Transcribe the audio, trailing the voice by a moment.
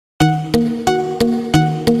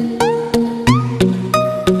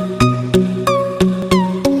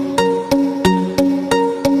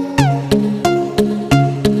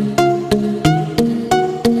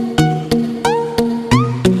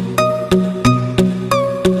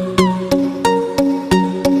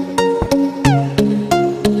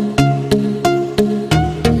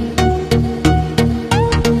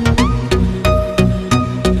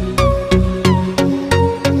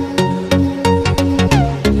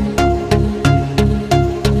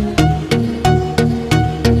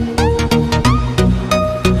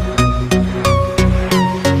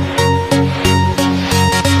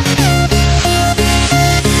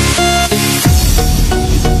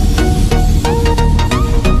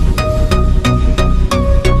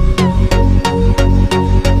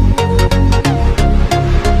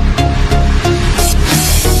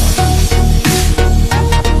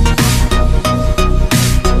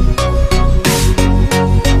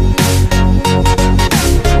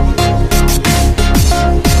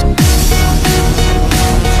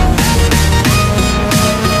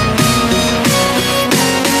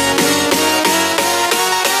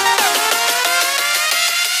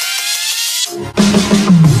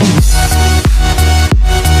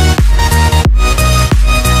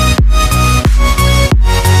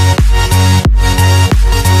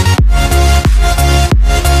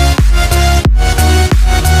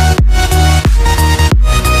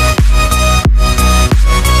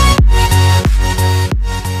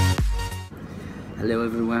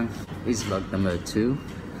is vlog number 2.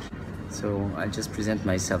 So I'll just present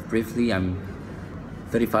myself briefly. I'm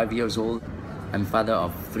 35 years old. I'm father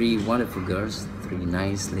of 3 wonderful girls, 3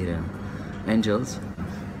 nice little angels.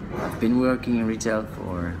 I've been working in retail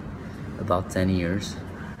for about 10 years.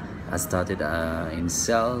 I started in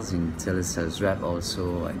sales, in telesales rep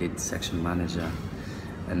also. I did section manager,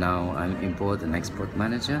 and now I'm import and export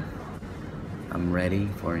manager. I'm ready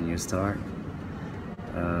for a new start.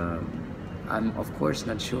 I'm of course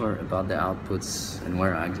not sure about the outputs and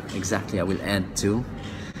where exactly I will end to,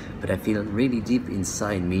 but I feel really deep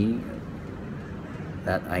inside me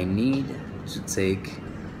that I need to take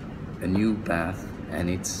a new path, and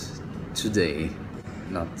it's today,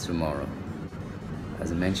 not tomorrow.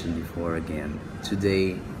 As I mentioned before again,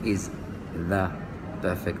 today is the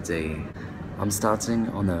perfect day. I'm starting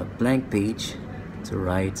on a blank page to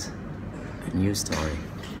write a new story.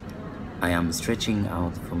 I am stretching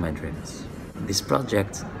out for my dreams. This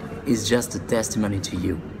project is just a testimony to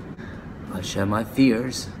you. I'll share my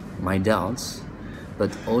fears, my doubts,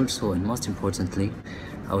 but also, and most importantly,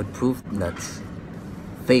 I would prove that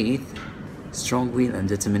faith, strong will and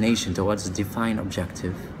determination towards a defined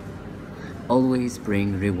objective always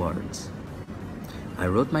bring rewards. I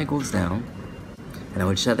wrote my goals down, and I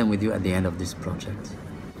will share them with you at the end of this project.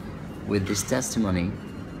 With this testimony,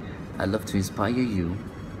 I'd love to inspire you,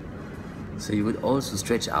 so you would also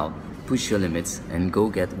stretch out, push your limits, and go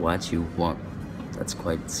get what you want. That's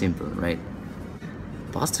quite simple, right?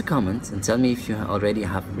 Post a comment and tell me if you already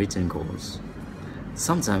have written goals.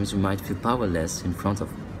 Sometimes we might feel powerless in front of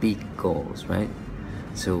big goals, right?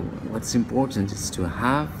 So what's important is to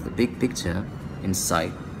have the big picture in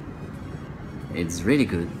sight. It's really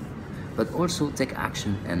good, but also take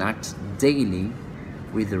action and act daily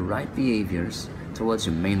with the right behaviors towards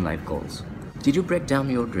your main life goals. Did you break down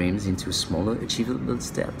your dreams into smaller achievable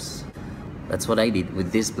steps? That's what I did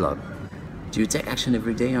with this blog. Do you take action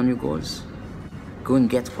every day on your goals? Go and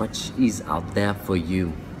get what is out there for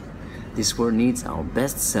you. This world needs our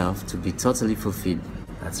best self to be totally fulfilled.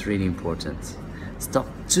 That's really important. Stop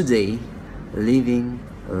today living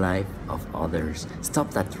a life of others.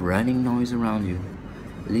 Stop that running noise around you.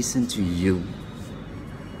 Listen to you.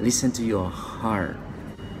 Listen to your heart.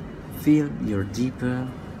 Feel your deeper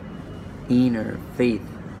inner faith.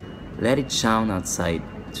 Let it shine outside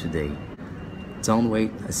today. Don't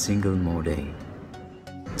wait a single more day.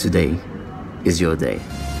 Today is your day.